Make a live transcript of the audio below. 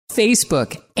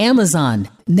Facebook, Amazon,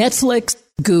 Netflix,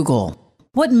 Google.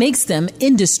 What makes them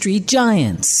industry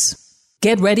giants?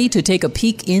 Get ready to take a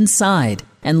peek inside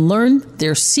and learn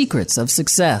their secrets of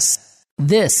success.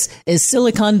 This is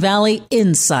Silicon Valley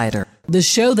Insider, the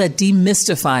show that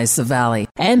demystifies the Valley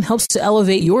and helps to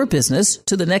elevate your business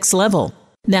to the next level.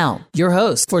 Now, your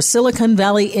host for Silicon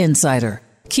Valley Insider,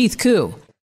 Keith Koo.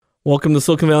 Welcome to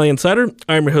Silicon Valley Insider.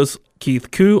 I'm your host, Keith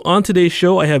Koo. On today's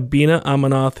show, I have Beena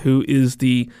Ammanath, who is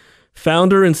the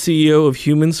founder and CEO of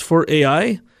Humans for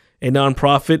AI, a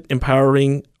nonprofit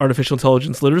empowering artificial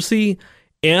intelligence literacy,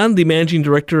 and the managing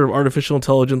director of artificial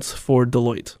intelligence for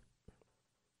Deloitte.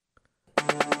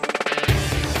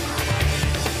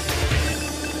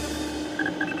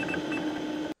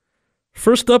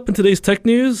 First up in today's tech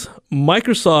news,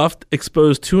 Microsoft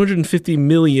exposed 250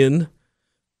 million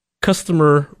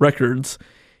customer records.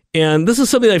 And this is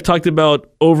something I've talked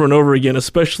about over and over again,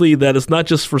 especially that it's not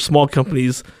just for small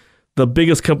companies. The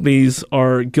biggest companies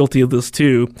are guilty of this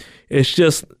too. It's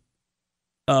just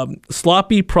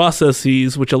sloppy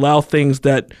processes which allow things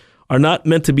that are not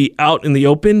meant to be out in the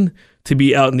open to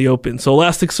be out in the open. So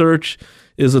Elasticsearch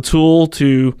is a tool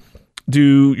to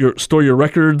store your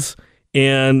records,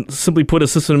 and simply put, a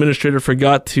system administrator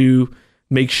forgot to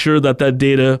make sure that that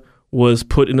data was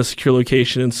put in a secure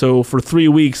location. And so for 3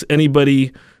 weeks,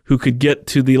 anybody who could get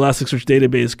to the Elasticsearch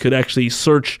database could actually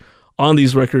search on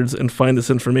these records and find this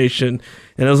information.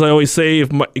 And as I always say, if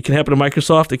it can happen to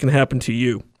Microsoft, it can happen to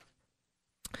you.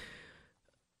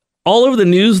 All over the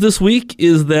news this week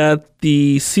is that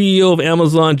the CEO of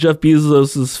Amazon, Jeff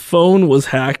Bezos' phone was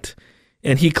hacked,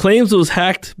 and he claims it was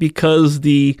hacked because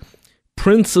the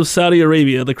Prince of Saudi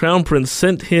Arabia, the Crown Prince,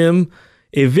 sent him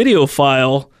a video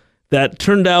file that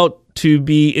turned out to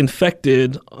be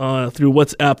infected through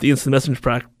WhatsApp, the instant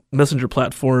messenger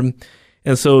platform.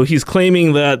 And so he's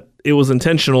claiming that it was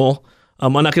intentional.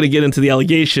 I'm not going to get into the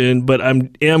allegation, but I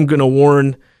am going to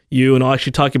warn you, and I'll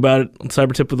actually talk about it on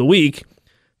Cyber Tip of the Week,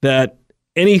 that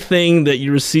anything that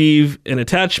you receive, an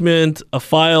attachment, a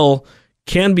file,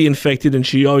 can be infected, and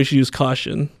should always use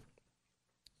caution.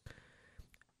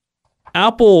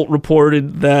 Apple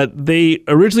reported that they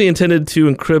originally intended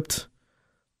to encrypt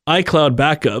iCloud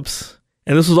backups,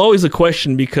 and this was always a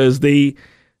question because they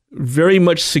very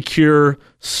much secure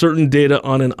certain data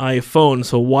on an iPhone,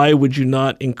 so why would you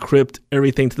not encrypt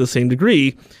everything to the same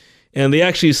degree? And they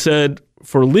actually said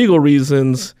for legal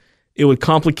reasons it would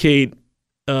complicate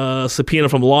a subpoena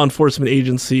from a law enforcement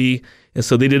agency, and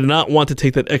so they did not want to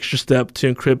take that extra step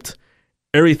to encrypt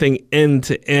everything end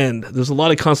to end. There's a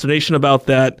lot of consternation about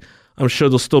that. I'm sure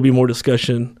there'll still be more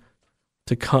discussion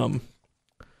to come.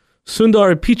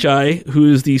 Sundar Pichai,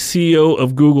 who is the CEO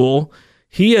of Google,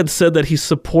 he had said that he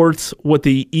supports what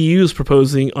the EU is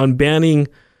proposing on banning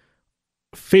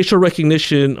facial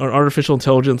recognition or artificial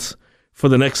intelligence for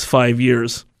the next 5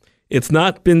 years. It's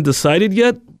not been decided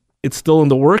yet. It's still in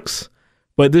the works.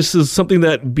 But this is something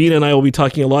that Beena and I will be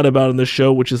talking a lot about in this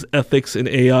show, which is ethics in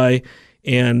AI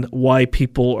and why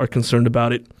people are concerned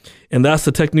about it. And that's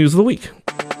the tech news of the week.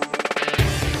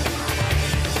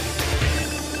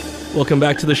 Welcome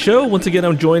back to the show. Once again,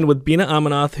 I'm joined with Beena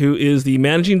Ammanath, who is the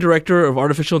Managing Director of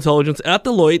Artificial Intelligence at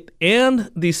Deloitte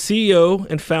and the CEO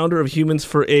and founder of Humans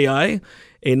for AI,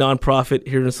 a nonprofit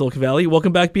here in Silicon Valley.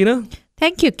 Welcome back, Beena.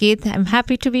 Thank you, Keith. I'm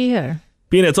happy to be here.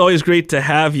 Beena, it's always great to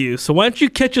have you. So why don't you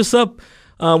catch us up?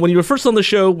 When you were first on the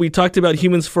show, we talked about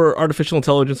Humans for Artificial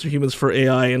Intelligence or Humans for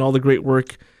AI and all the great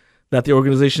work that the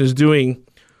organization is doing.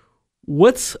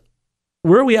 Where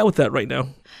are we at with that right now?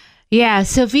 Yeah,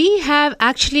 so we have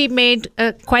actually made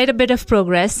quite a bit of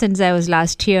progress since I was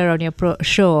last here on your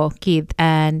show, Keith.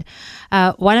 And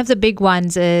one of the big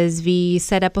ones is we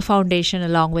set up a foundation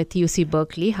along with UC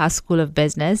Berkeley, Haas School of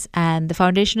Business. And the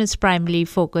foundation is primarily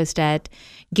focused at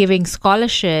giving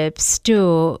scholarships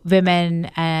to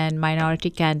women and minority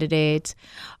candidates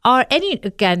or any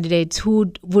candidates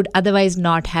who would otherwise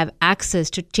not have access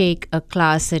to take a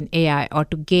class in AI or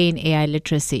to gain AI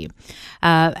literacy.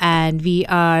 And we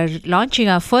are launching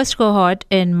our first cohort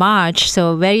in March,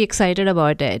 so very excited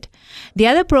about it. The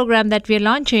other program that we're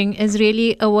launching is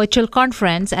really a virtual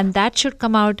conference, and that should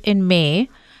come out in May.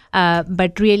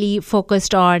 But really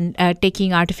focused on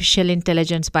taking artificial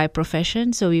intelligence by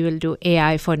profession. So we will do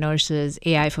AI for nurses,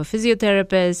 AI for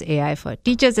physiotherapists, AI for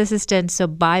teachers' assistants. So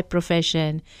by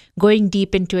profession, going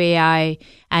deep into AI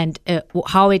and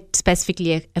how it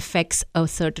specifically affects a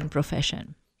certain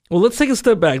profession. Well, let's take a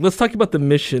step back. Let's talk about the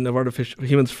mission of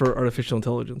Humans for Artificial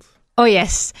Intelligence. Oh,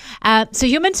 yes. So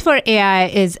Humans for AI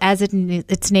is, as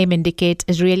its name indicates,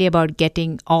 is really about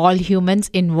getting all humans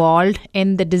involved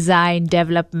in the design,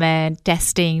 development,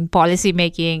 testing, policy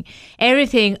making,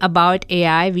 everything about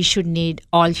AI. We should need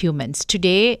all humans.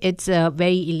 Today, it's a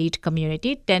very elite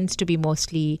community. It tends to be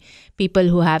mostly people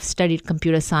who have studied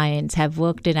computer science, have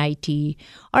worked in IT,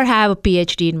 or have a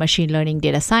PhD in machine learning,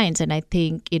 data science. And I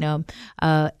think,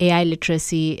 AI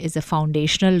literacy is a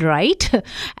foundational right,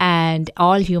 and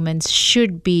all humans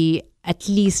should be, at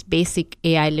least basic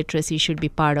AI literacy should be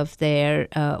part of their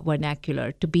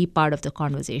vernacular to be part of the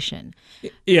conversation.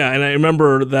 Yeah, and I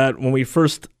remember that when we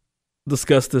first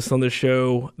discussed this on the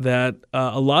show, that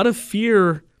a lot of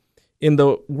fear in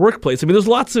the workplace. I mean, there's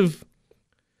lots of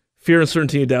fear,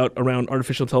 uncertainty, and doubt around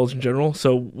artificial intelligence in general.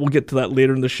 So we'll get to that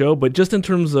later in the show. But just in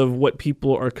terms of what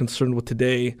people are concerned with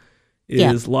today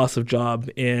is loss of job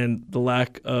and the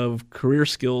lack of career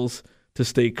skills to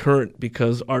stay current,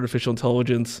 because artificial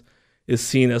intelligence is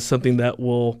seen as something that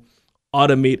will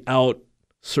automate out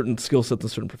certain skill sets in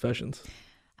certain professions.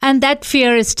 And that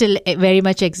fear is still very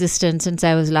much existent since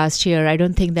I was last here. I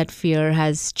don't think that fear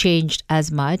has changed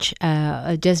as much,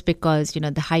 just because,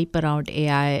 the hype around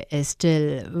AI is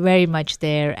still very much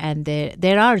there, and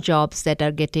there are jobs that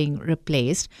are getting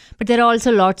replaced, but there are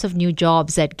also lots of new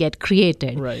jobs that get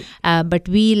created. Right. But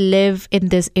we live in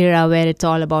this era where it's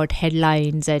all about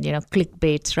headlines and,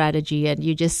 clickbait strategy, and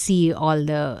you just see all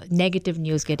the negative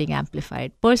news getting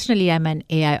amplified. Personally, I'm an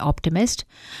AI optimist,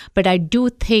 but I do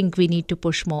think we need to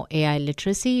push more AI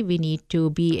literacy. We need to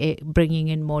be bringing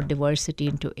in more diversity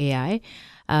into AI.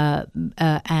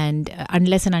 And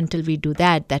unless and until we do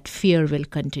that, that fear will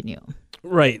continue.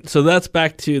 Right. So that's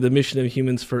back to the mission of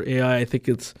Humans for AI. I think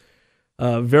it's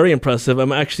very impressive.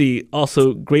 I'm actually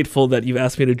also grateful that you've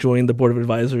asked me to join the board of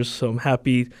advisors. So I'm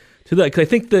happy to do that, because I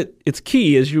think that it's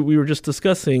key, as we were just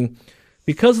discussing,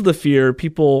 because of the fear,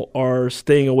 people are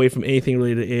staying away from anything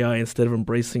related to AI instead of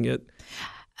embracing it.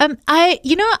 I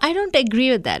don't agree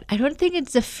with that. I don't think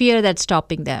it's the fear that's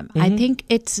stopping them. Mm-hmm. I think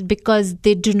it's because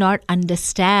they do not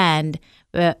understand.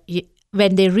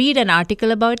 When they read an article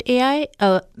about AI,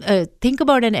 think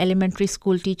about an elementary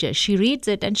school teacher. She reads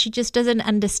it and she just doesn't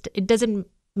understand. It doesn't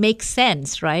make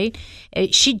sense, right?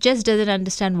 She just doesn't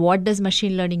understand what does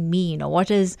machine learning mean, or what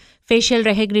does facial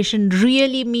recognition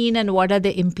really mean, and what are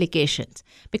the implications.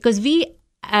 Because we,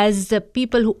 as the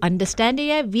people who understand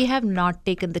AI, we have not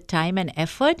taken the time and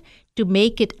effort to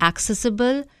make it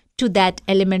accessible to that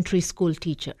elementary school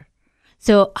teacher.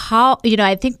 So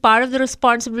I think part of the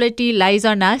responsibility lies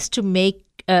on us to make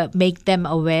them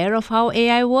aware of how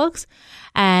AI works.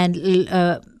 And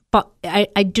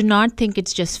I do not think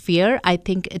it's just fear. I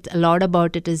think it's a lot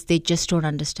about it is they just don't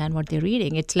understand what they're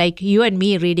reading. It's like you and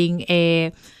me reading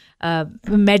a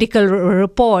medical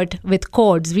report with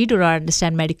codes. We do not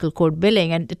understand medical code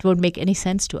billing, and it won't make any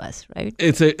sense to us, right?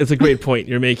 It's a great point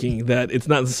you're making, that it's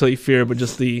not necessarily fear, but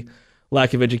just the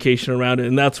lack of education around it,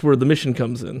 and that's where the mission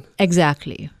comes in.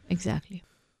 Exactly.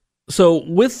 So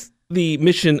with the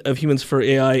mission of Humans for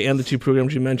AI and the two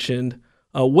programs you mentioned,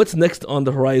 what's next on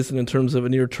the horizon in terms of a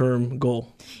near-term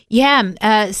goal?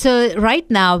 Yeah. So right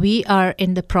now we are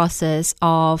in the process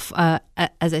of,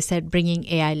 as I said, bringing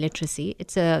AI literacy.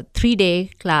 It's a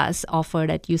 3-day class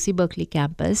offered at UC Berkeley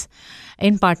campus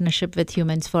in partnership with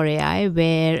Humans for AI,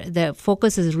 where the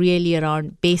focus is really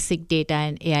around basic data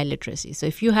and AI literacy. So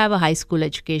if you have a high school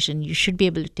education, you should be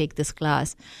able to take this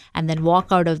class and then walk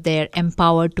out of there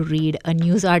empowered to read a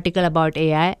news article about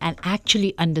AI and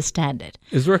actually understand it.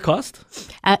 Is there a cost?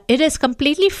 It is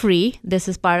completely free. This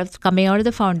is part of coming out of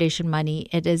the foundation money.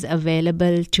 It is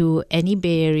available to any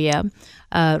Bay Area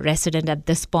resident at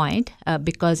this point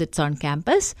because it's on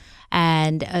campus,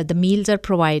 and the meals are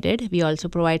provided. We also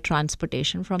provide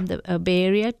transportation from the Bay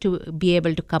Area to be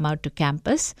able to come out to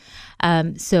campus.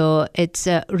 So it's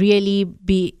really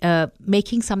be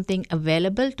making something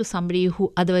available to somebody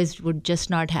who otherwise would just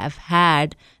not have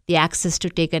had the access to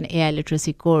take an AI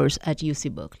literacy course at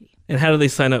UC Berkeley. And how do they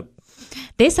sign up?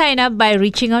 They sign up by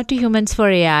reaching out to Humans for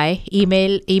AI.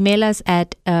 Email us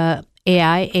at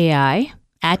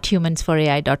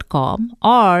aiai@humansforai.com,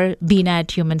 or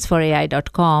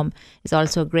beena@humansforai.com is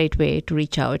also a great way to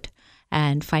reach out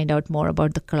and find out more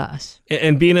about the class.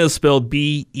 And Beena is spelled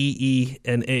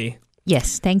Beena.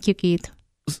 Yes, thank you, Keith.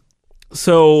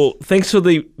 So thanks for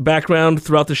the background.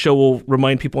 Throughout the show, we'll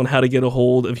remind people on how to get a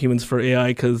hold of Humans for AI,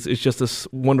 because it's just this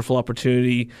wonderful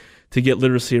opportunity to get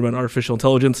literacy around artificial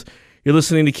intelligence. You're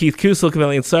listening to Keith Koo, Silicon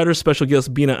Valley Insider. Special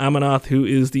guest Beena Ammanath, who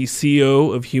is the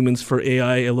CEO of Humans for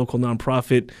AI, a local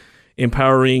nonprofit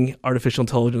empowering artificial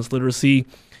intelligence literacy.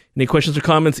 Any questions or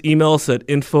comments, email us at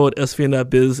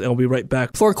info@svn.biz, and we'll be right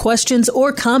back. For questions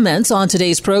or comments on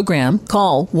today's program,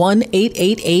 call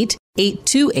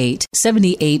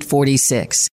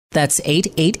 1-888-828-7846. That's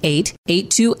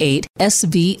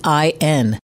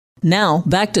 888-828-SVIN. Now,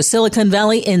 back to Silicon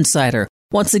Valley Insider.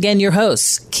 Once again, your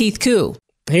host, Keith Koo.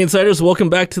 Hey, Insiders. Welcome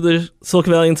back to the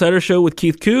Silicon Valley Insider Show with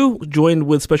Keith Koo, joined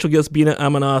with special guest Beena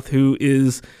Ammanath, who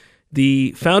is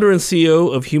the founder and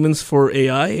CEO of Humans for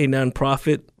AI, a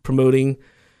nonprofit promoting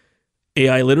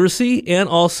AI literacy, and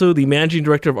also the managing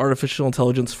director of artificial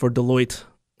intelligence for Deloitte.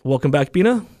 Welcome back,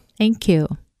 Beena. Thank you.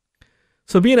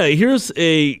 So, Beena, here's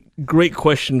a great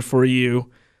question for you,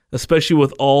 especially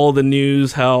with all the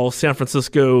news, how San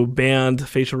Francisco banned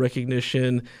facial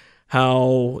recognition,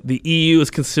 how the EU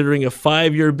is considering a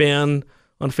 5-year ban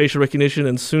on facial recognition,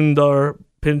 and Sundar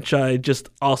Pichai, just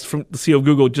also from the CEO of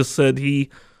Google, just said he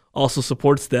also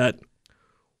supports that.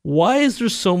 Why is there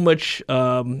so much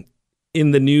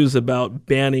in the news about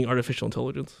banning artificial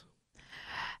intelligence?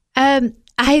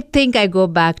 I think I go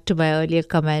back to my earlier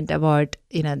comment about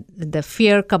the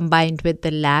fear combined with the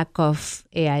lack of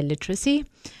AI literacy,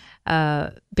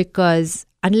 because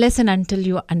unless and until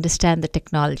you understand the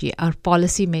technology, our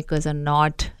policymakers are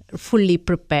not fully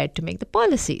prepared to make the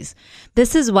policies.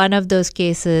 This is one of those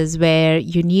cases where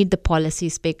you need the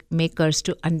policy makers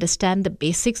to understand the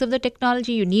basics of the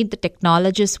technology. You need the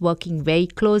technologists working very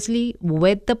closely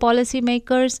with the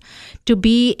policymakers to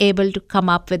be able to come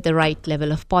up with the right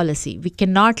level of policy. We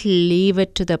cannot leave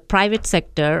it to the private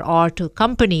sector or to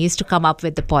companies to come up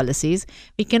with the policies.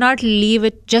 We cannot leave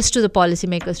it just to the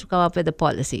policymakers to come up with the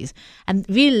policies. And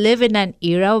we live in an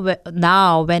era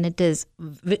now when it is,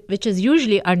 which is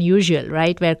usually unusual,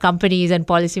 right? Where companies and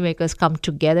policymakers come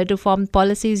together to form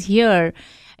policies. Here,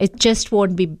 it just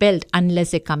won't be built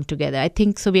unless they come together. I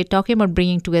think so. We're talking about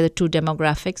bringing together two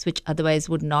demographics which otherwise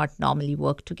would not normally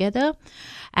work together.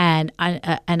 And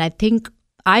I think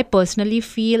I personally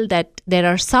feel that there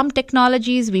are some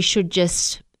technologies we should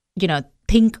just,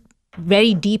 think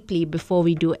very deeply before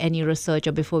we do any research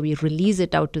or before we release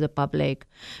it out to the public.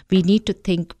 We need to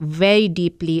think very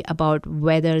deeply about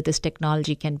whether this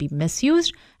technology can be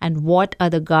misused and what are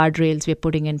the guardrails we're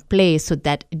putting in place so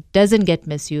that it doesn't get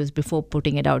misused before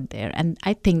putting it out there. And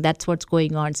I think that's what's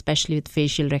going on, especially with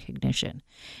facial recognition.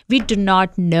 We do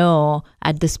not know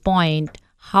at this point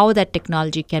how that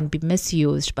technology can be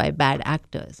misused by bad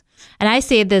actors. And I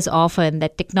say this often,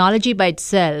 that technology by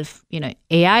itself,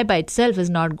 AI by itself is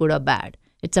not good or bad.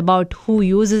 It's about who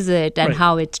uses it and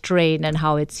how it's trained and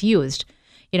how it's used.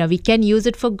 We can use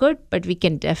it for good, but we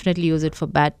can definitely use it for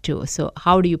bad too. So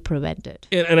how do you prevent it?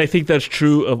 And I think that's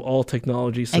true of all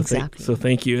technology. So exactly. So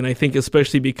thank you. And I think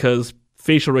especially because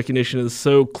facial recognition is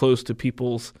so close to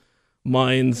people's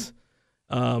minds,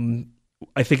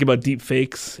 I think about deep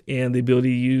fakes and the ability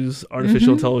to use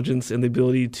artificial intelligence and the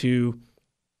ability to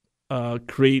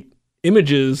create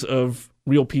images of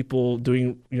real people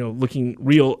looking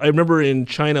real. I remember in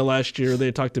China last year,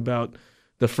 they talked about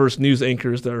the first news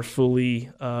anchors that are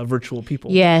fully virtual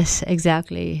people. Yes,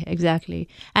 exactly.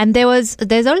 And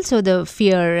there's also the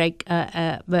fear,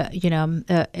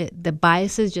 the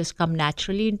biases just come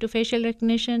naturally into facial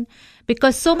recognition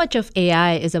because so much of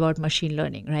AI is about machine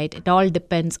learning, right? It all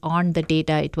depends on the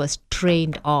data it was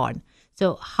trained on.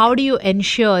 So how do you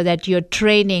ensure that you're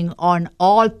training on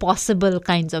all possible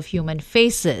kinds of human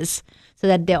faces so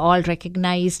that they're all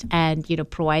recognized and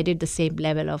provided the same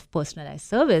level of personalized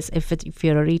service if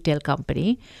you're a retail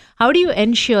company? How do you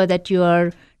ensure that you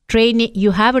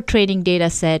have a training data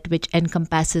set which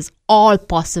encompasses all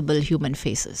possible human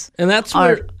faces? And that's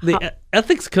where the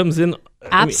ethics comes in.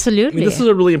 Absolutely. I mean, this is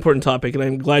a really important topic, and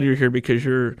I'm glad you're here because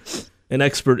you're an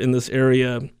expert in this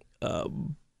area.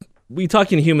 We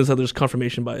talk in humans how there's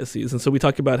confirmation biases, and so we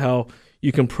talk about how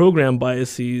you can program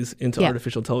biases into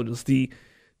artificial intelligence. The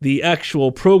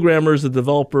actual programmers, the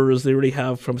developers, they already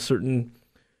have from a certain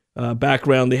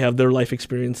background, they have their life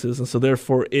experiences, and so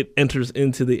therefore it enters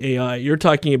into the AI. You're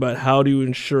talking about how to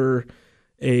ensure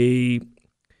a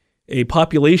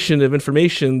population of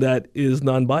information that is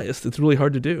non-biased. It's really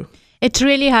hard to do. It's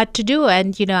really hard to do,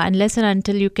 and unless and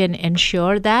until you can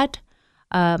ensure that,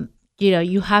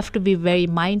 you have to be very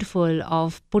mindful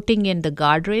of putting in the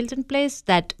guardrails in place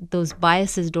that those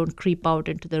biases don't creep out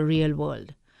into the real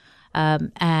world. I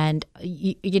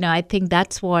think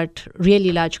that's what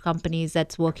really large companies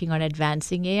that's working on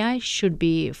advancing AI should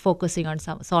be focusing on,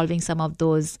 solving some of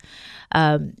those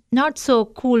not so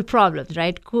cool problems,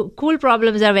 right? Cool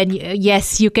problems are when,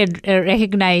 you can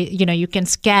recognize, you can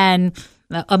scan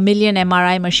 1 million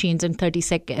MRI machines in 30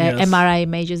 seconds, Yes. MRI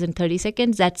images in 30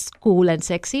 seconds, that's cool and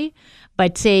sexy.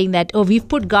 But saying that, oh, we've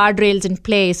put guardrails in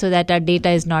place so that our data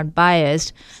is not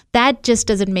biased, that just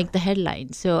doesn't make the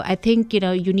headline. So I think,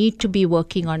 you need to be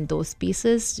working on those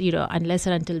pieces, unless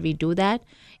and until we do that,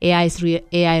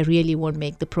 AI really won't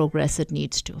make the progress it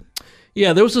needs to.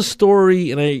 Yeah, there was a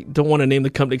story, and I don't want to name the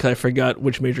company because I forgot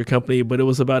which major company, but it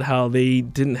was about how they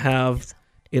didn't have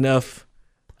enough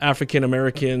African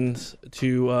Americans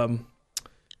to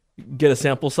get a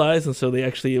sample size, and so they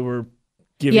actually were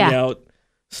giving out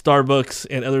Starbucks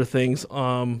and other things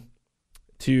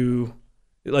to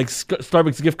like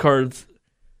Starbucks gift cards.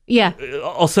 Yeah.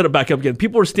 I'll set it back up again.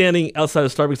 People were standing outside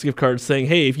of Starbucks gift cards saying,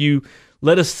 hey, if you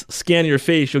let us scan your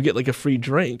face, you'll get like a free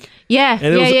drink. Yeah,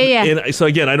 and And so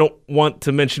again, I don't want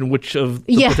to mention which of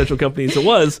the potential companies it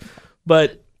was,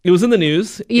 but it was in the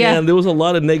news, and there was a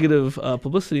lot of negative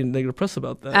publicity and negative press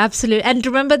about that. Absolutely. And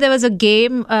remember, there was a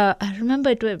game, I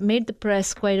remember it made the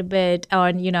press quite a bit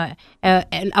on,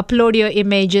 upload your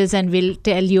images and we'll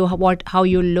tell you how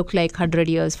you look like 100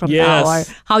 years from now, or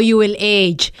how you will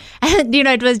age. And,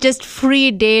 it was just free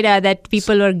data that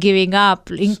people were giving up,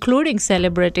 including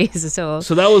celebrities. So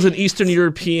that was an Eastern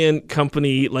European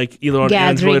company, like either on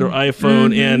Android or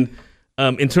iPhone. Mm-hmm.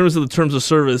 And in terms of the terms of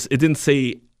service, it didn't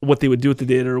say what they would do with the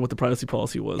data or what the privacy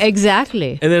policy was.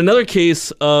 Exactly. And then another case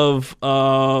of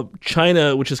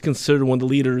China, which is considered one of the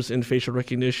leaders in facial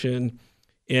recognition,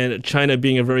 and China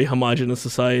being a very homogenous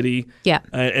society. Yeah.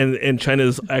 And China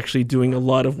is actually doing a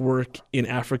lot of work in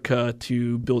Africa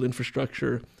to build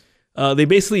infrastructure. They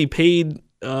basically paid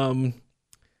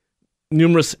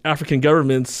numerous African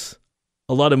governments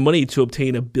a lot of money to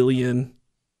obtain 1 billion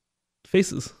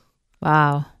faces.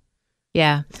 Wow.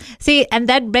 Yeah. See, and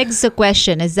that begs the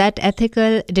question, is that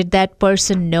ethical? Did that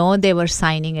person know they were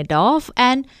signing it off?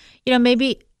 And,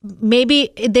 maybe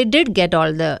they did get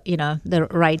all the, the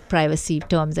right privacy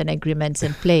terms and agreements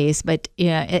in place. But,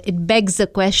 it begs the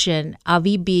question, are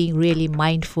we being really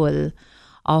mindful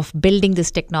of building this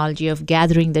technology, of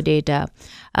gathering the data?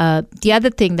 The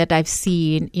other thing that I've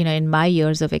seen, in my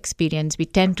years of experience, we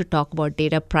tend to talk about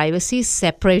data privacy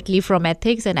separately from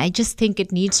ethics. And I just think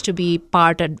it needs to be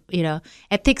part of,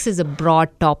 ethics is a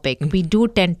broad topic. Mm-hmm. We do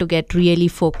tend to get really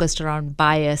focused around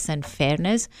bias and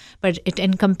fairness, but it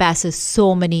encompasses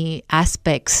so many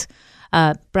aspects.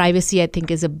 Privacy, I think,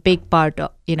 is a big part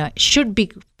of, should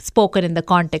be spoken in the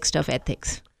context of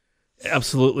ethics.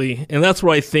 Absolutely. And that's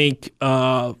where I think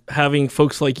having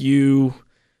folks like you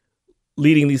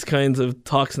leading these kinds of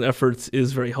talks and efforts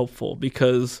is very helpful,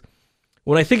 because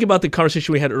when I think about the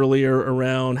conversation we had earlier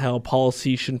around how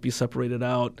policy shouldn't be separated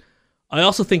out, I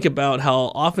also think about how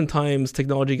oftentimes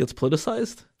technology gets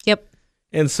politicized. Yep.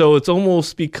 And so it's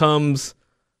almost becomes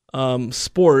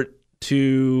sport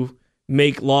to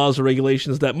make laws or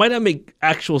regulations that might not make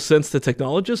actual sense to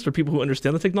technologists or people who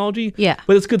understand the technology. Yeah.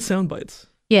 But it's good sound bites.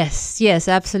 Yes,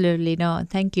 absolutely. No,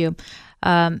 thank you.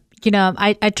 I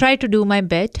try to do my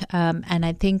bit, and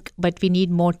I think, but we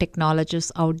need more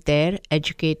technologists out there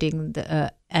educating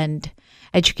the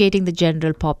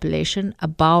general population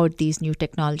about these new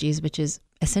technologies, which is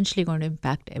essentially going to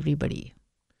impact everybody.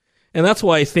 And that's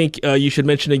why I think you should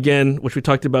mention again, which we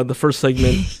talked about in the first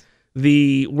segment,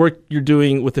 the work you're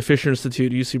doing with the Fisher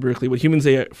Institute, UC Berkeley, what Humans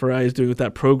for AI is doing with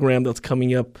that program that's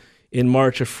coming up in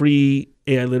March, a free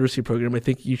AI literacy program. I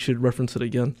think you should reference it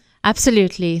again.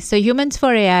 Absolutely. So Humans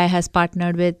for AI has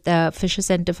partnered with the Fisher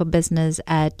Center for Business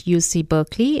at UC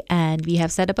Berkeley, and we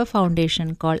have set up a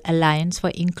foundation called Alliance for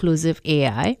Inclusive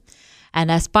AI.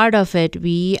 And as part of it,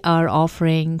 we are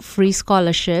offering free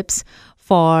scholarships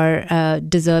for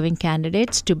deserving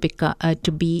candidates to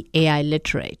be AI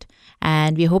literate.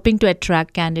 And we're hoping to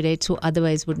attract candidates who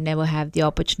otherwise would never have the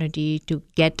opportunity to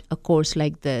get a course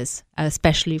like this,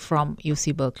 especially from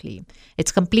UC Berkeley.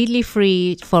 It's completely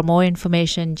free. For more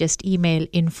information, just email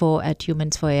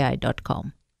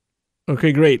info@humansforai.com.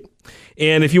 Okay, great.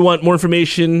 And if you want more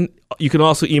information, you can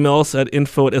also email us at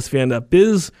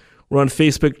info@svn.biz. We're on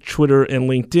Facebook, Twitter, and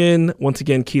LinkedIn. Once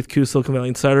again, Keith Koo, Silicon Valley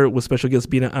Insider, with special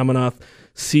guest Beena Ammanath,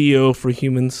 CEO for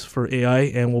Humans for AI,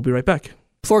 and we'll be right back.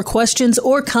 For questions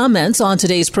or comments on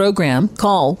today's program,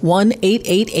 call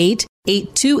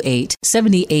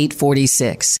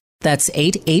 1-888-828-7846. That's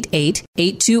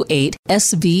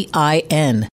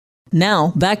 888-828-SVIN.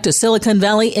 Now, back to Silicon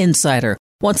Valley Insider.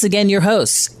 Once again, your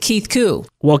host, Keith Koo.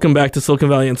 Welcome back to Silicon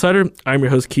Valley Insider. I'm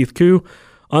your host, Keith Koo.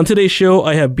 On today's show,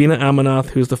 I have Beena Ammanath,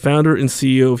 who's the founder and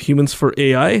CEO of Humans for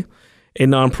AI, a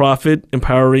nonprofit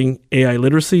empowering AI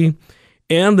literacy,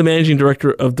 and the managing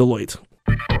director of Deloitte.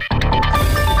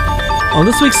 On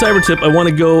this week's Cyber Tip, I want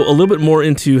to go a little bit more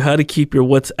into how to keep your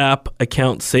WhatsApp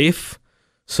account safe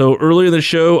So earlier in the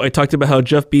show, I talked about how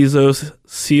Jeff Bezos,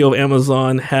 CEO of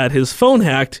Amazon, had his phone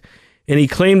hacked, and he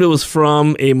claimed it was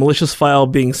from a malicious file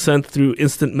being sent through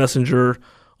instant messenger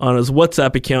on his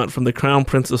WhatsApp account from the Crown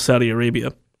Prince of Saudi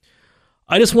Arabia.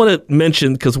 I just want to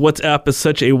mention, because WhatsApp is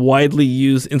such a widely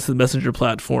used instant messenger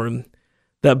platform,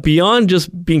 that beyond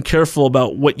just being careful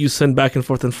about what you send back and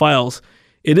forth in files,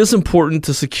 it is important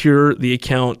to secure the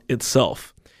account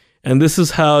itself. And this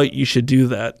is how you should do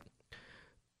that.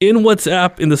 In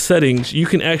WhatsApp, in the settings, you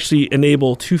can actually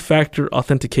enable two-factor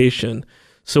authentication.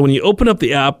 So when you open up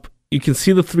the app, you can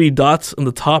see the three dots on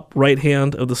the top right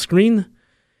hand of the screen.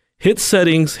 Hit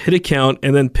settings, hit account,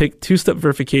 and then pick two-step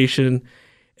verification,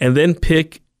 and then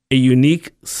pick a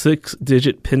unique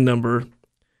 6-digit PIN number.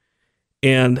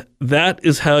 And that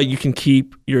is how you can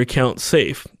keep your account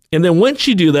safe. And then once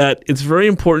you do that, it's very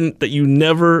important that you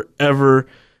never, ever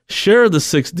share the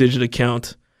 6-digit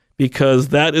account, because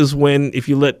that is when, if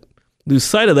you lose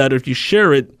sight of that, or if you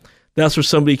share it, that's where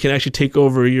somebody can actually take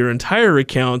over your entire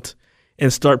account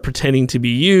and start pretending to be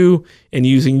you and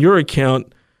using your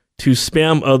account to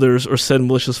spam others or send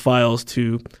malicious files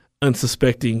to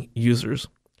unsuspecting users.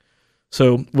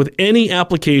 So with any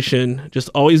application, just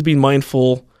always be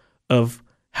mindful of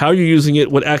how you're using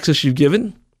it, what access you've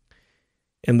given.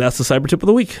 And that's the Cyber Tip of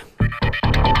the Week.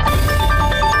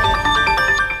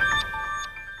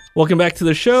 Welcome back to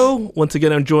the show. Once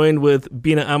again, I'm joined with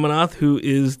Beena Ammanath, who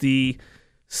is the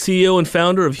CEO and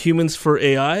founder of Humans for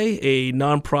AI, a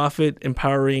nonprofit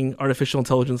empowering artificial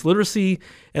intelligence literacy,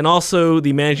 and also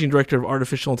the managing director of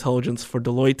artificial intelligence for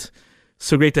Deloitte.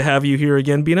 So great to have you here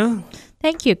again, Beena.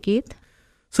 Thank you, Keith.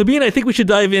 So, Beena, I think we should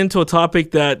dive into a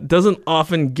topic that doesn't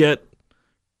often get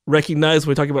recognized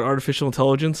when we talk about artificial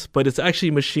intelligence, but it's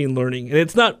actually machine learning. And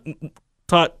it's not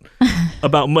taught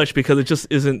about much because it just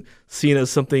isn't seen as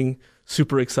something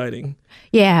super exciting.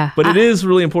 Yeah. But it is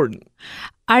really important.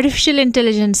 Artificial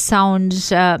intelligence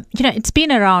sounds, it's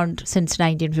been around since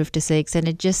 1956, and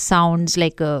it just sounds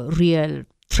like a real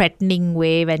threatening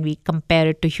way when we compare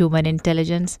it to human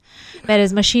intelligence,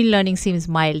 whereas machine learning seems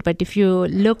mild. But if you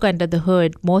look under the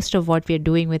hood, most of what we're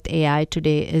doing with AI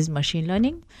today is machine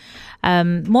learning.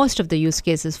 Most of the use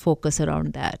cases focus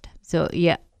around that. So,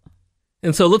 yeah.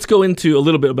 And so let's go into a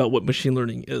little bit about what machine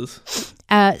learning is.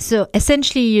 So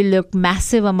essentially, you look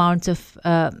massive amounts of,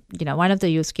 one of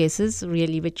the use cases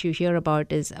really which you hear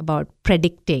about is about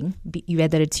predicting,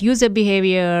 whether it's user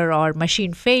behavior or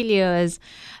machine failures,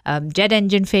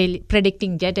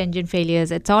 predicting jet engine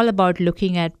failures. It's all about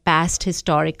looking at past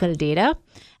historical data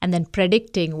and then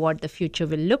predicting what the future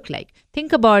will look like.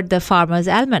 Think about the Farmer's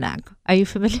Almanac. Are you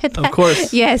familiar with that? Of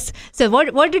course. Yes. So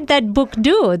what did that book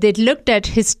do? They looked at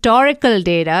historical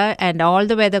data and all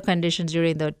the weather conditions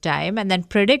during that time and then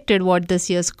predicted what this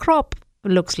year's crop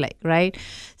looks like, right?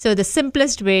 So the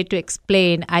simplest way to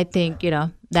explain, I think,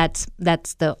 that's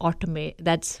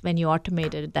when you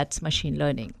automate it, that's machine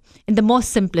learning. In the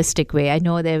most simplistic way. I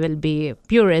know there will be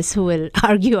purists who will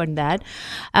argue on that.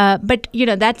 But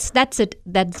that's it.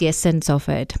 That's the essence of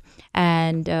it.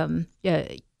 And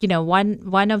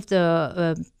one of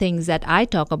the things that I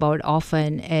talk about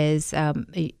often is,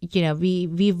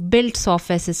 we've built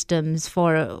software systems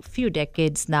for a few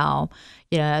decades now,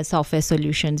 software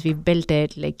solutions. We've built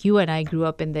it, like you and I grew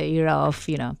up in the era of,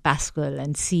 Pascal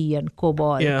and C and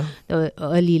COBOL, the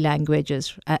early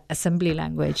languages, assembly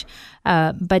language.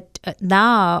 But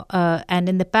now, and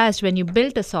in the past, when you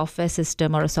built a software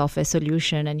system or a software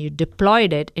solution and you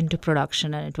deployed it into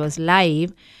production and it was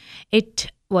live,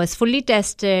 it was fully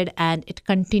tested and it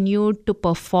continued to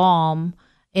perform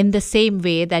in the same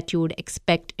way that you would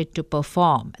expect it to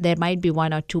perform. There might be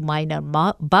one or two minor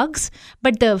bugs,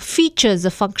 but the features, the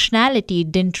functionality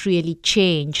didn't really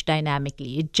change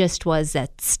dynamically. It just was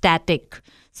that static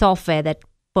software that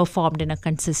performed in a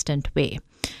consistent way.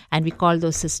 And we call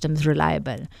those systems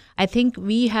reliable. I think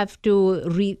we have to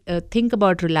think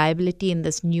about reliability in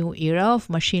this new era of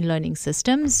machine learning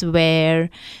systems, where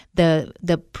the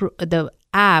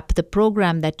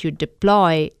program that you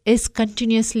deploy is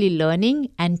continuously learning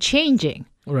and changing.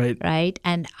 Right.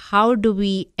 And how do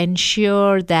we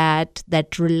ensure that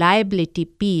reliability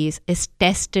piece is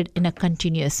tested in a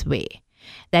continuous way?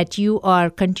 That you are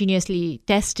continuously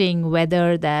testing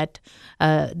whether that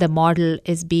the model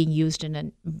is being used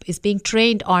is being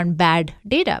trained on bad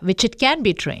data, which it can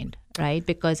be trained, right?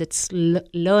 Because it's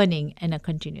learning in a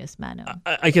continuous manner.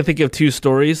 I can think of two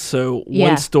stories. So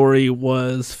one story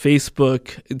was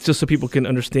Facebook. Just so people can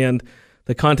understand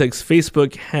the context,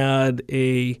 Facebook had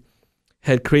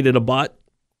created a bot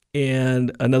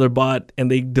and another bot,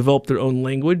 and they developed their own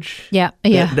language. Yeah.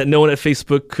 That no one at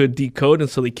Facebook could decode, and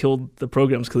so they killed the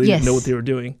programs because they didn't know what they were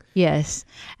doing. Yes.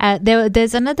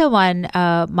 There's another one.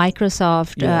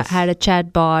 Microsoft had a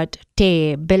chatbot,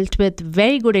 Tay, built with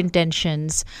very good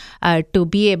intentions to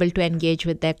be able to engage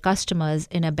with their customers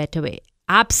in a better way.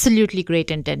 Absolutely great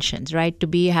intentions, right?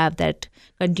 To have that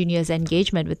continuous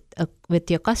engagement with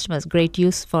your customers. Great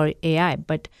use for AI,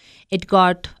 but it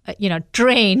got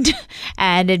trained,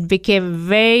 and it became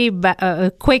very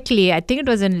quickly. I think it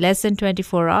was in less than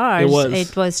 24 hours.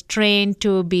 It was trained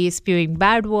to be spewing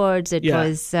bad words. It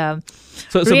was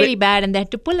really bad, and they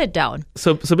had to pull it down.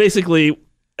 So basically,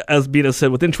 as Beena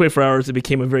said, within 24 hours, it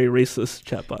became a very racist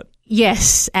chatbot.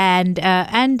 Yes, and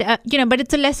but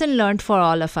it's a lesson learned for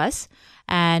all of us.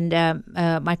 And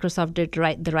Microsoft did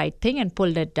the right thing and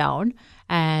pulled it down.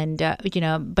 And,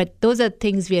 but those are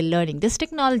things we are learning. This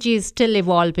technology is still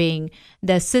evolving.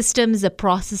 The systems, the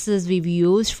processes we've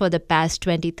used for the past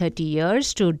 20, 30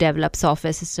 years to develop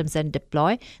software systems and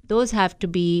deploy, those have to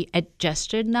be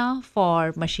adjusted now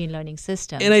for machine learning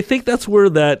systems. And I think that's where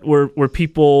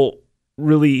people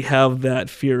really have that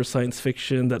fear of science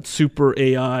fiction, that super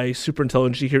AI, super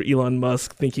intelligence. You hear Elon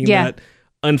Musk thinking that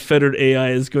unfettered AI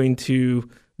is going to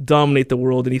dominate the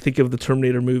world, and you think of the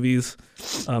Terminator movies,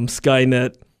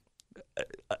 Skynet.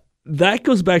 That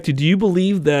goes back to, do you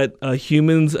believe that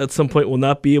humans at some point will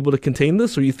not be able to contain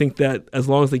this, or you think that as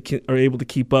long as they are able to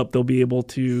keep up, they'll be able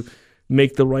to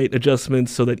make the right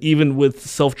adjustments so that even with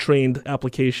self-trained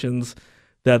applications,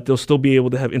 that they'll still be able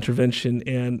to have intervention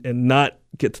and not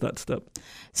get to that step?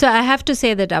 So I have to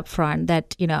say that up front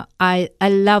that, I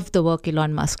love the work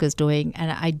Elon Musk is doing,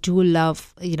 and I do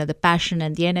love, the passion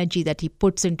and the energy that he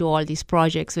puts into all these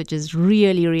projects, which is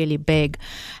really, really big.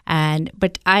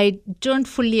 But I don't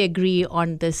fully agree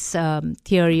on this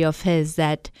theory of his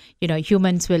that,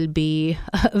 humans will be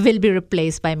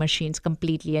replaced by machines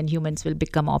completely and humans will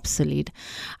become obsolete.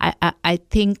 I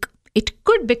think it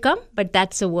could become, but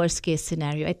that's a worst case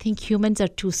scenario. I think humans are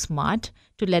too smart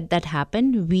to let that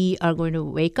happen. We are going to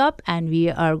wake up and we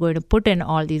are going to put in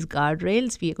all these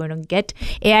guardrails. We are going to get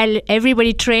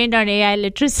everybody trained on AI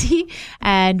literacy,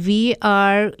 and we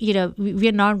are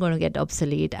not going to get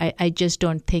obsolete. I just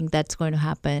don't think that's going to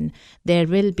happen. There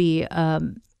will be, I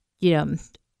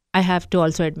have to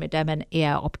also admit I'm an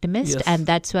AI optimist, and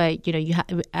that's why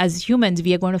as humans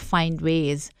we are going to find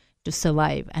ways to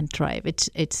survive and thrive.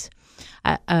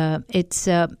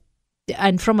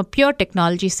 And from a pure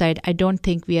technology side, I don't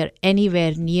think we are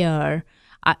anywhere near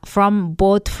from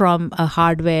a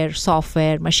hardware,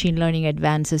 software, machine learning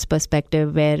advances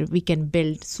perspective where we can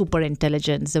build super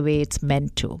intelligence the way it's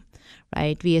meant to,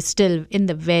 right? We are still in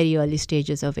the very early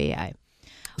stages of AI.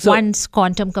 Once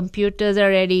quantum computers are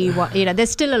ready,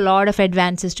 there's still a lot of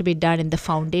advances to be done in the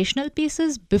foundational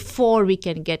pieces before we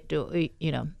can get to,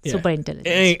 super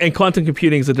intelligence. And quantum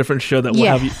computing is a different show that we'll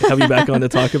have you back on to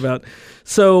talk about.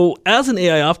 So as an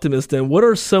AI optimist, then, what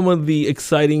are some of the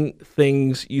exciting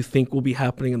things you think will be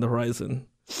happening on the horizon?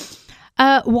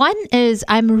 One is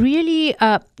I'm really,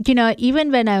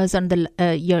 even when I was on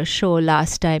your show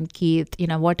last time, Keith,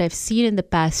 what I've seen in the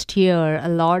past year, a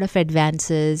lot of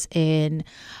advances in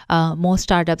more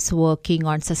startups working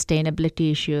on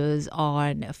sustainability issues,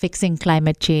 on fixing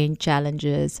climate change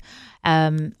challenges,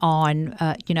 I've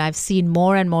seen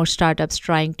more and more startups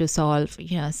trying to solve,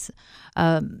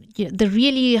 the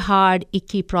really hard,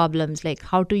 icky problems, like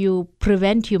how do you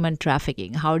prevent human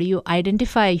trafficking? How do you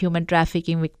identify human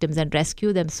trafficking victims and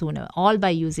rescue them sooner? All by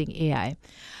using AI.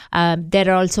 There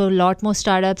are also a lot more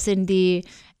startups in the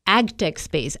ag tech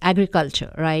space,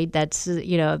 agriculture, right? That's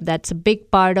a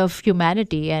big part of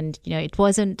humanity, and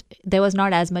there was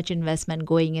not as much investment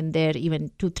going in there even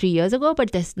 2-3 years ago,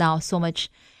 but there's now so much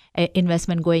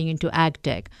investment going into ag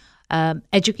tech.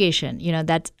 Education,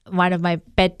 that's one of my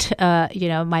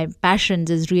my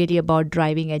passions is really about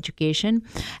driving education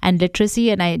and literacy.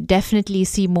 And I definitely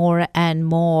see more and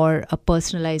more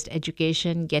personalized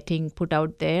education getting put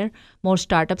out there, more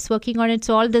startups working on it.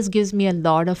 So all this gives me a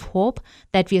lot of hope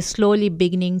that we are slowly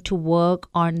beginning to work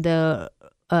on the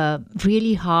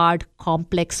really hard,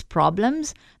 complex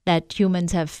problems that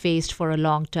humans have faced for a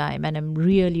long time. And I'm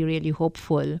really, really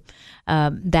hopeful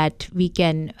that we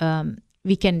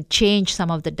can change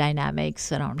some of the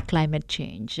dynamics around climate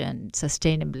change and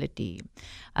sustainability.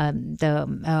 The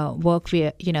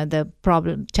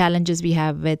challenges we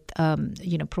have with,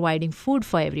 providing food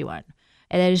for everyone.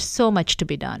 And there is so much to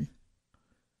be done.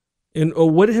 And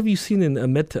what have you seen in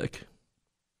medtech?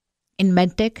 in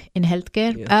medtech, in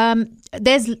healthcare. Yeah.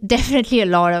 There's definitely a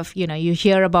lot of, you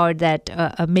hear about that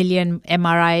a million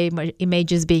MRI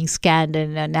images being scanned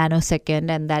in a nanosecond,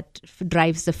 and that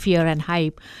drives the fear and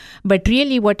hype. But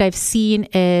really what I've seen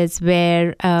is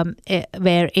where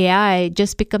AI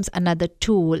just becomes another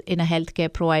tool in a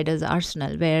healthcare provider's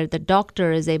arsenal, where the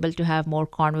doctor is able to have more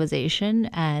conversation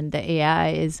and the AI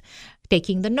is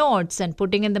taking the notes and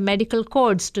putting in the medical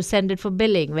codes to send it for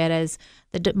billing, whereas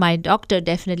my doctor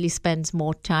definitely spends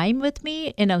more time with me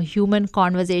in a human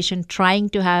conversation, trying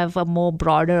to have a more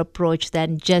broader approach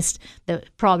than just the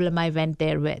problem I went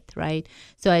there with, right?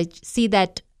 So I see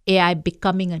that AI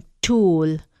becoming a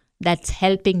tool that's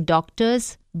helping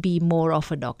doctors be more of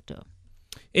a doctor.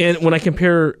 And when I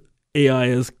compare AI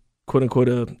as quote unquote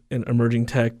an emerging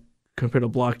tech compared to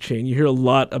blockchain, you hear a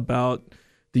lot about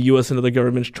the U.S. and other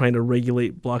governments trying to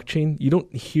regulate blockchain. You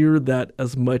don't hear that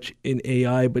as much in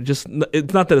AI, but just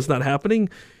it's not that it's not happening.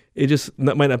 It just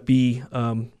that might not be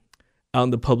out in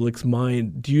the public's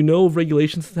mind. Do you know of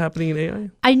regulations that's happening in AI?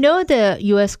 I know the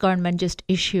U.S. government just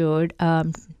issued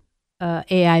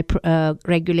AI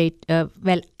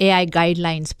AI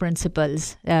guidelines,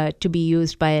 principles to be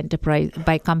used by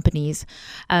companies.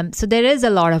 So there is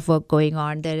a lot of work going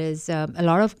on. There is a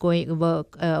lot of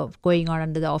work going on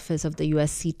under the office of the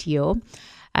U.S. CTO,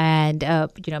 and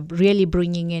really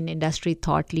bringing in industry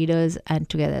thought leaders and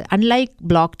together. Unlike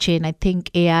blockchain, I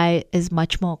think AI is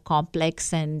much more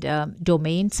complex and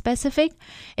domain specific.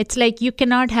 It's like you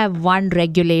cannot have one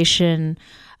regulation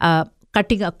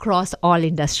cutting across all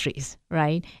industries,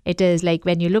 right? It is like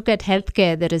when you look at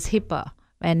healthcare, there is HIPAA.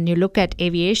 When you look at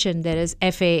aviation, there is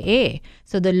FAA.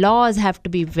 So the laws have to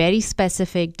be very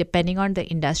specific depending on the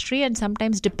industry and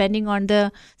sometimes depending on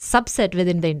the subset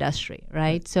within the industry,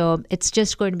 right? So it's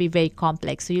just going to be very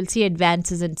complex. So you'll see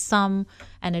advances in some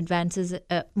and advances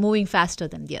moving faster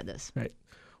than the others. Right.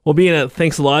 Well, Beena,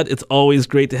 thanks a lot. It's always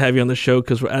great to have you on the show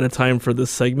because we're out of time for this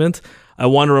segment. I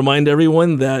want to remind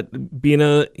everyone that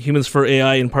Beena, Humans for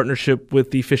AI, in partnership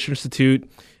with the Fisher Institute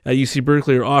at UC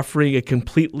Berkeley, are offering a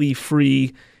completely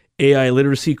free AI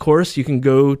literacy course. You can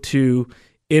go to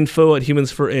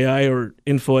info@humansforai or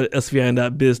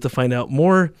info@svin.biz to find out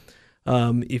more.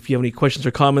 If you have any questions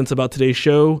or comments about today's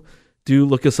show, do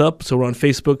look us up. So we're on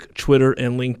Facebook, Twitter,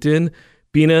 and LinkedIn.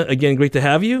 Beena, again, great to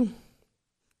have you.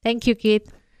 Thank you,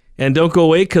 Keith. And don't go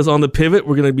away, because on The Pivot,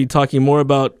 we're going to be talking more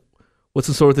about what's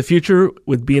in store with the future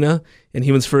with Beena and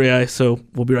Humans for AI. So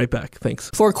we'll be right back.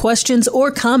 Thanks. For questions or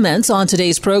comments on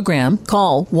today's program,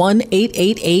 call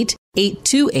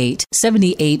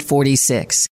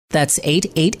 1-888-828-7846. That's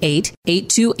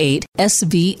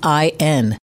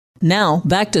 888-828-SVIN. Now,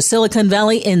 back to Silicon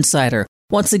Valley Insider.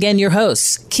 Once again, your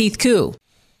host, Keith Koo.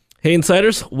 Hey,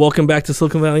 Insiders. Welcome back to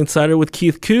Silicon Valley Insider with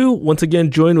Keith Koo. Once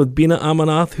again, joined with Beena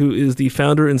Ammanath, who is the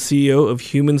founder and CEO of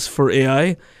Humans for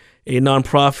AI, a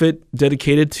nonprofit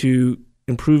dedicated to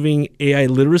improving AI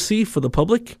literacy for the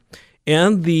public,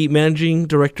 and the managing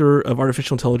director of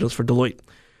artificial intelligence for Deloitte.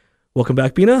 Welcome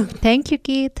back, Beena. Thank you,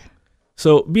 Keith.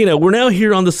 So, Beena, we're now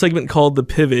here on the segment called The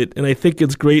Pivot, and I think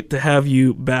it's great to have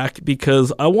you back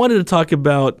because I wanted to talk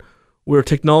about where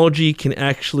technology can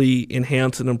actually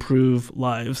enhance and improve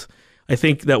lives. I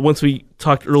think that once we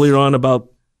talked earlier on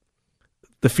about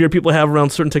the fear people have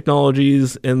around certain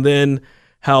technologies, and then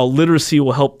how literacy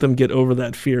will help them get over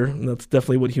that fear, and that's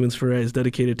definitely what Humans for AI is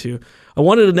dedicated to. I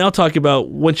wanted to now talk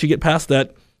about once you get past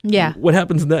that, what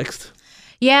happens next?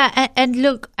 Yeah, and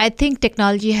look, I think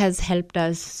technology has helped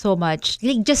us so much,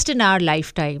 like just in our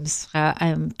lifetimes.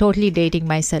 I'm totally dating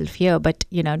myself here, but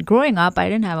growing up, I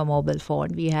didn't have a mobile phone.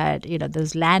 We had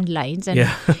those landlines, and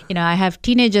I have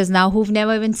teenagers now who've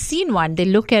never even seen one. They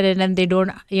look at it and they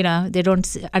don't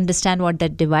understand what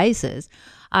that device is.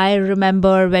 I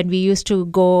remember when we used to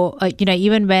go,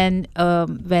 even when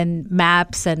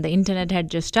maps and the internet had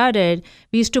just started,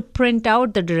 we used to print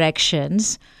out the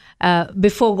directions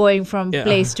before going from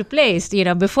place to place.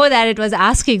 Before that, it was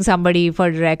asking somebody for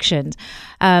directions.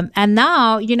 And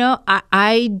now,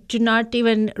 I do not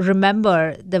even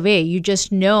remember the way. You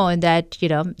just know that,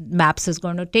 Maps is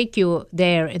going to take you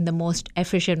there in the most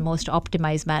efficient, most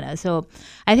optimized manner. So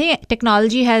I think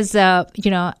technology has,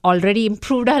 already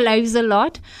improved our lives a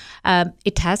lot.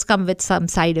 It has come with some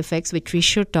side effects, which we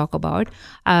should talk about.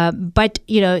 But,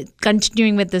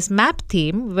 continuing with this map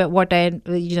theme, what I,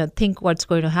 think what's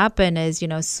going to happen is,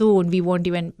 soon we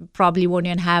probably won't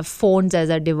even have phones as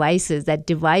our devices. That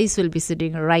device will be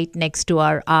sitting right next to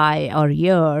our eye or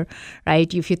ear,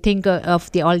 right? If you think of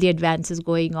all the advances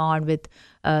going on with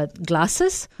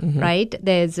glasses, right?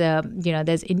 There's a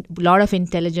lot of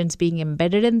intelligence being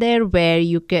embedded in there, where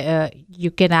you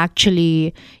can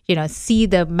actually see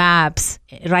the maps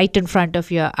right in front of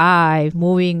your eye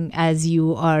moving as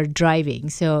you are driving.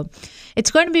 So it's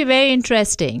going to be very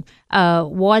interesting. I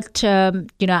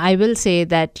will say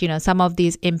that some of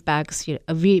these impacts,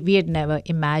 we had never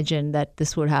imagined that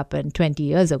this would happen 20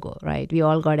 years ago, right? We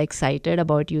all got excited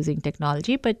about using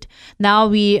technology, but now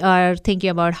we are thinking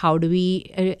about how do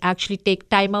we actually take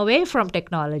time away from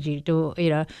technology to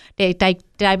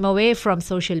take time away from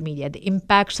social media. The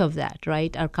impacts of that,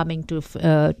 right, are coming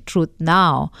to truth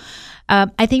now.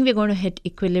 I think we're going to hit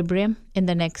equilibrium in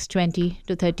the next 20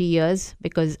 to 30 years,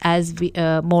 because as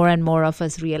more and more of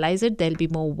us realize it, there'll be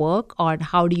more work on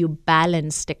how do you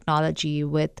balance technology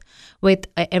with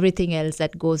everything else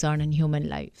that goes on in human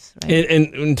lives. Right?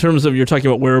 And in terms of, you're talking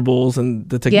about wearables and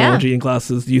the technology in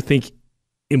glasses, do you think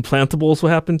implantables will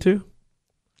happen too?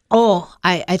 Oh,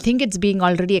 I think it's being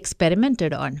already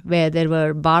experimented on, where there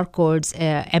were barcodes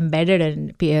embedded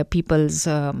in people's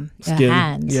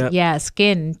hands.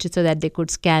 Skin, so that they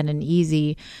could scan in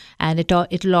easy. And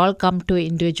it'll all come to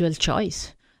individual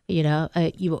choice.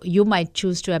 You might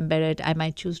choose to embed it, I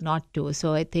might choose not to.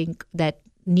 So I think that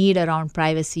need around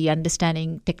privacy,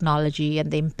 understanding technology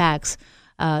and the impacts,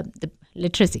 the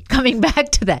literacy, coming back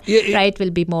to that, right,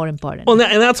 will be more important. Well,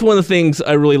 and that's one of the things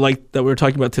I really like that we were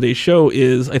talking about today's show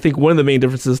is, I think one of the main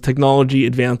differences, technology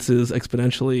advances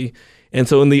exponentially. And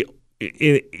so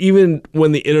even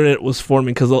when the internet was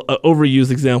forming, because an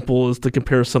overused example is to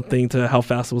compare something to how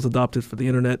fast it was adopted for the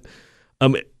internet.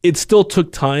 It still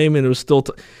took time, and it was still...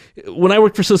 When I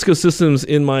worked for Cisco Systems,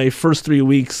 in my first 3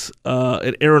 weeks,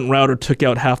 an errant router took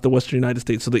out half the Western United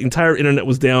States. So the entire internet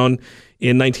was down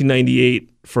in 1998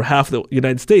 for half the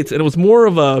United States. And it was more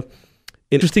of a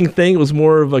interesting thing. It was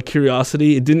more of a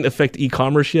curiosity. It didn't affect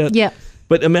e-commerce yet. Yeah.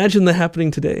 But imagine that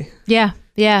happening today. Yeah.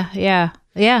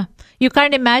 You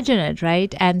can't imagine it,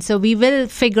 right? And so we will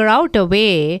figure out a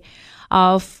way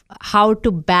of how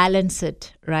to balance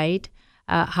it, right?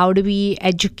 How do we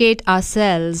educate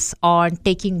ourselves on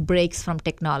taking breaks from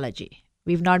technology?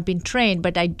 We've not been trained,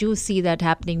 but I do see that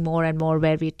happening more and more,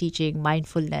 where we're teaching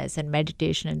mindfulness and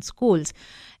meditation in schools.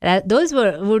 Those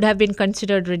would have been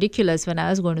considered ridiculous when I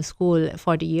was going to school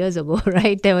 40 years ago,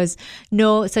 right? There was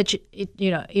no such,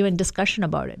 even discussion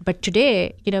about it. But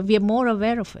today, we are more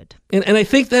aware of it. And I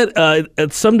think that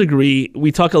at some degree,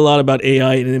 we talk a lot about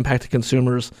AI and impact to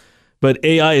consumers. But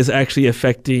AI is actually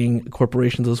affecting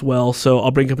corporations as well. So I'll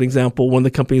bring up an example. One of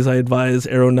the companies I advise,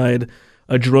 Aeronide,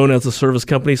 a drone as a service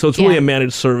company. So it's really a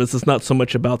managed service. It's not so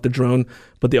much about the drone,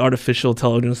 but the artificial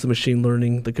intelligence, the machine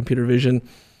learning, the computer vision.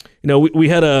 We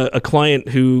had a client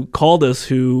who called us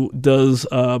who does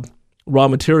raw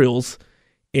materials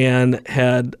and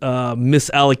had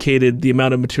misallocated the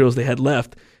amount of materials they had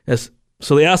left.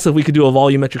 So they asked if we could do a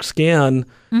volumetric scan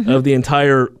of the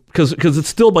entire, because it's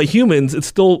still by humans, it's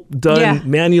still done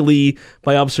manually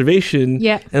by observation,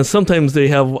 and sometimes they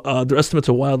have their estimates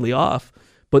are wildly off.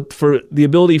 But for the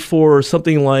ability for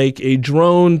something like a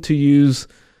drone to use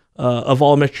a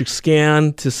volumetric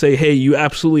scan to say, hey, you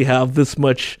absolutely have this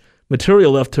much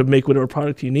material left to make whatever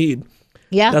product you need,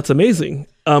 that's amazing.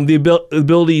 The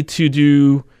ability to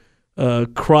do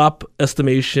crop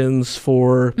estimations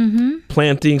for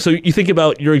planting. So you think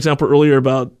about your example earlier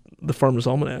about the Farmer's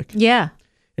Almanac. Yeah.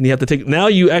 And you have to take, now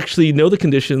you actually know the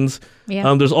conditions.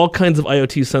 Yeah. There's all kinds of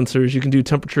IoT sensors. You can do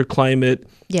temperature, climate.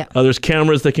 Yeah. There's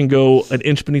cameras that can go an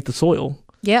inch beneath the soil.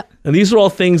 Yeah. And these are all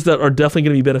things that are definitely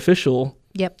going to be beneficial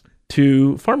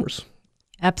to farmers.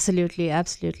 Absolutely.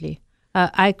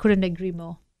 I couldn't agree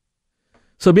more.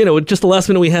 So, Beena, with just the last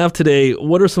minute we have today,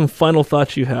 what are some final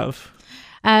thoughts you have?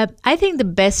 I think the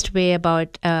best way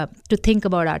to think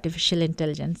about artificial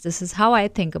intelligence, this is how I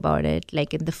think about it.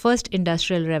 Like in the first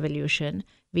industrial revolution,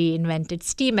 we invented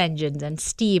steam engines and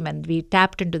steam, and we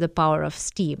tapped into the power of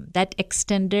steam. That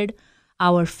extended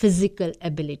our physical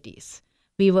abilities.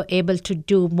 We were able to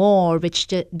do more, which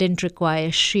didn't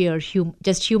require sheer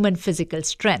just human physical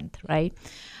strength, right?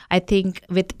 I think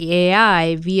with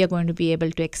AI, we are going to be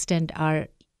able to extend our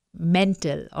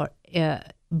mental or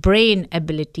brain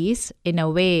abilities in a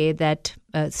way that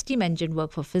steam engine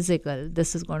work for physical.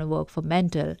 This is going to work for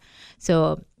mental.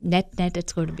 So net,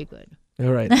 it's going to be good.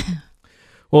 All right.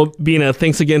 Well, Beena,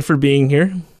 thanks again for being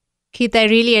here. Keith, I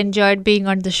really enjoyed being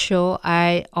on the show.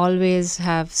 I always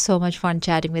have so much fun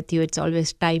chatting with you. It's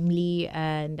always timely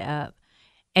and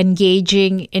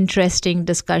engaging, interesting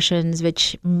discussions,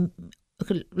 which a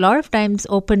lot of times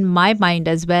open my mind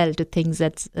as well to things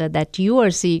that you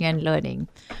are seeing and learning.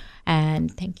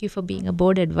 And thank you for being a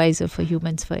board advisor for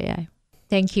Humans for AI.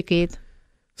 Thank you, Keith.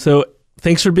 So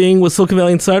Thanks for being with Silicon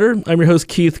Valley Insider. I'm your host,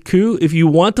 Keith Koo. If you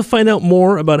want to find out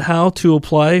more about how to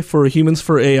apply for Humans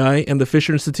for AI and the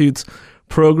Fisher Institute's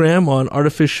program on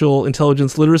artificial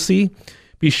intelligence literacy,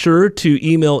 be sure to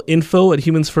email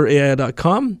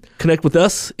info@humansforai.com. Connect with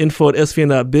us,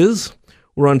 info@svn.biz.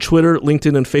 We're on Twitter,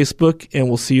 LinkedIn, and Facebook, and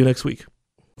we'll see you next week.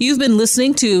 You've been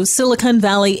listening to Silicon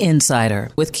Valley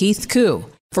Insider with Keith Koo.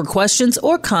 For questions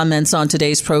or comments on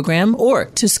today's program, or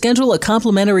to schedule a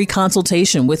complimentary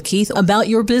consultation with Keith about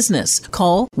your business,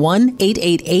 call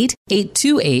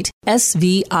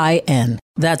 1-888-828-SVIN.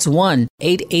 That's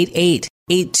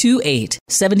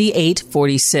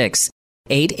 1-888-828-7846.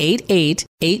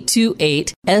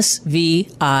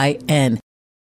 888-828-SVIN.